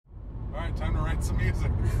write some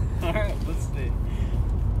music. Alright, let's see.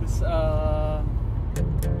 This,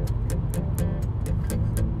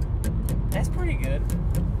 that's pretty good.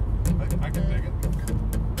 I can dig it.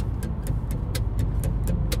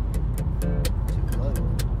 Too low.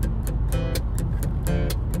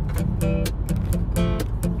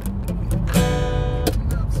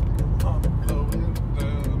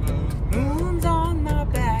 Moon's on my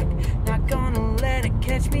back, not gonna let it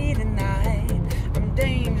catch me tonight. I'm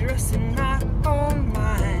dangerous in my own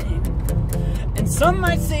mind. And some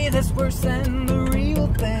might say that's worse than the real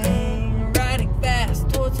thing. Riding fast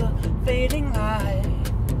towards a fading light.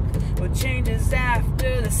 What changes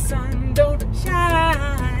after the sun don't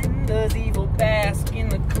shine? Does evil bask in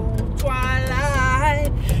the cool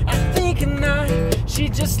twilight? I think at night she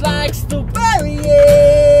just likes to bury it.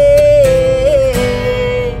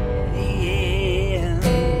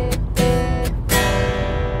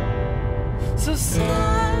 So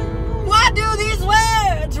son, why do these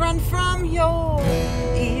words run from your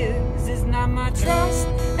ears? Is not my trust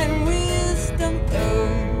and wisdom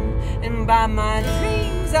earned, and by my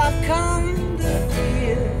dreams I've come to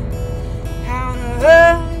fear. How to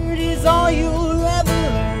hurt is all you'll ever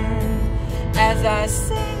learn. As I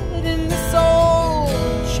sit in the soul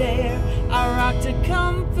chair, I rock to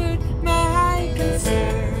comfort my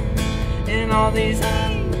concern, and all these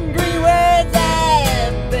angry words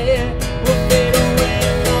I bear will fade away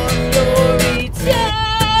on your return.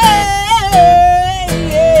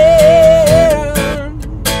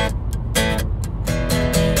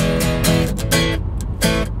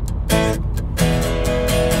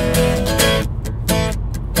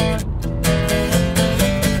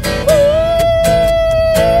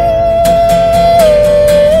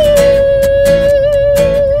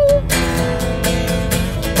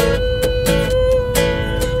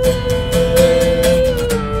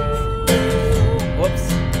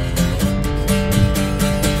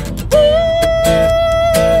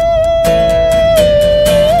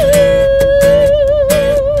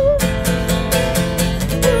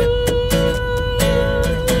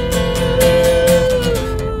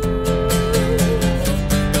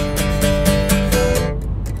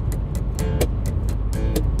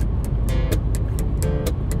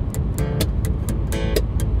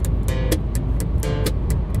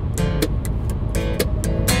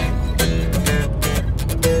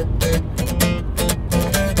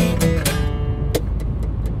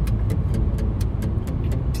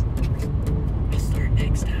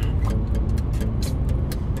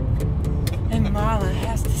 Marla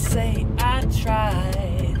has to say I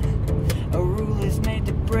tried. A rule is made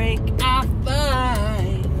to break, I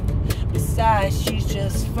find. Besides, she's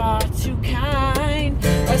just far too kind.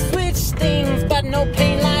 I switch things, but no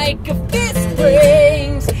pain like a fist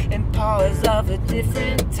brings. And paw is of a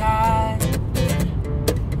different type.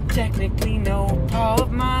 Technically no paw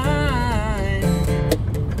of mine.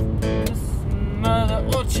 Mother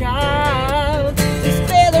or child, this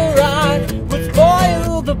feather rod would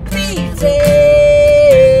spoil the beating.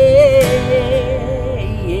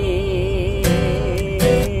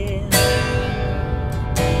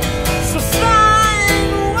 So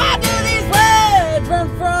son, why do these words run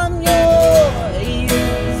from your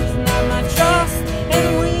ears? It's not my trust and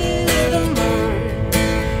wisdom earned,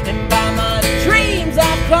 and by my dreams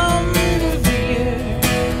I've come to fear.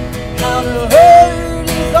 How to hurt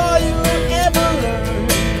is all you ever learn.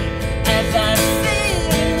 As I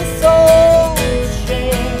sit in the soul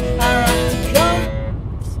share, I rock to come,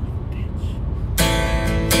 son of a bitch.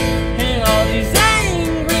 And all these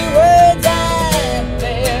angry words I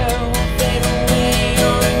bear will fade away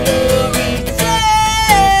on your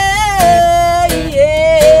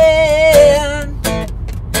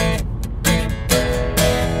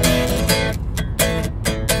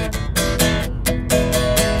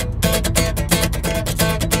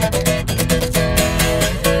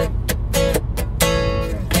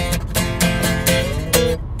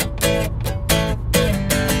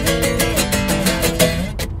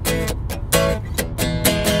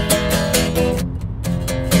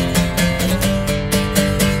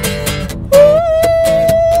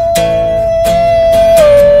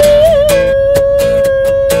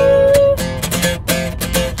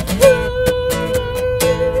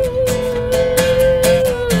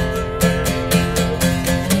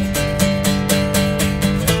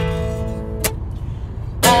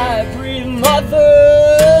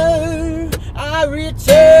I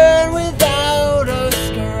return without a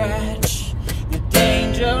scratch. The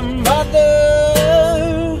danger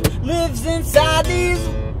mother lives inside these. I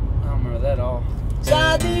don't remember that all.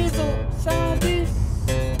 Inside these.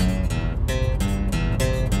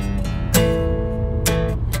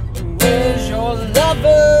 Where's your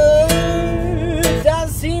lover?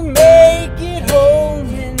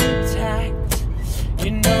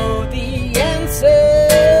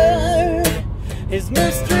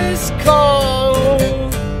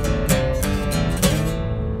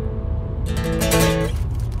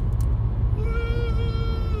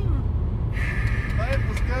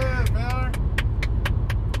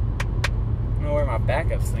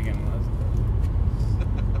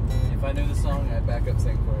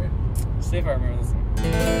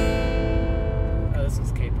 Oh, this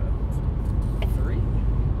was capo 3.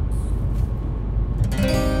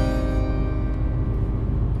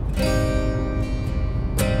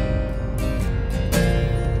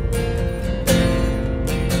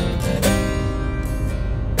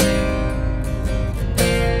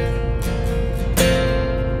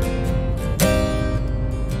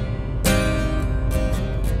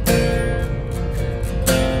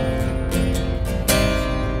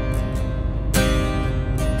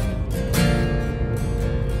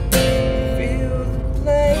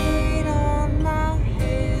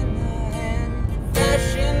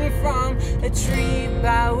 A tree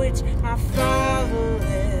by which my father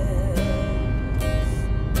lives.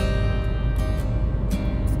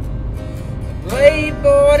 A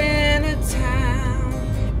playboard in a town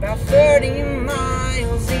about 30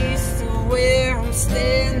 miles east of where I'm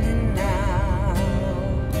standing now.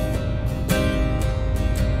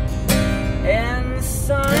 And the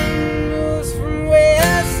sun moves from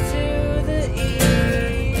west to the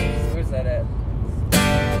east. Where's that at?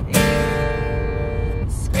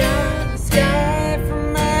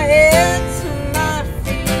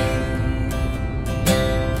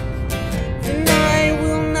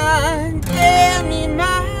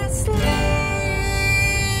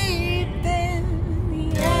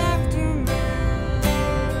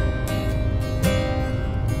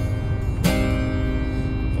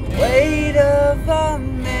 Weight of a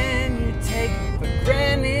man you take for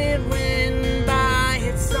granted when by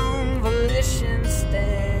its own volition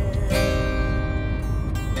stands.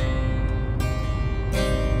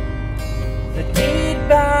 The deed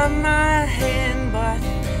by my hand, but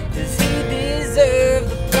does he deserve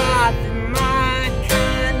the part that my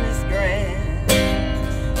kindness grants?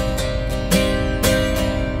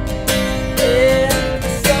 Yeah, the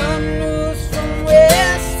sun moves from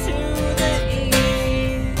west to the east.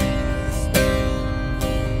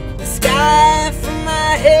 Sky from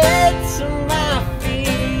my head to my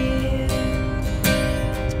feet,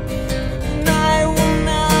 and I will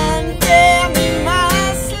not damn in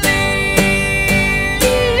my sleep.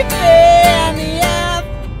 And the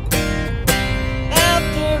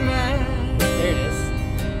aftermath. There it is.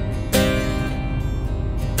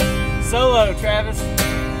 Solo, Travis.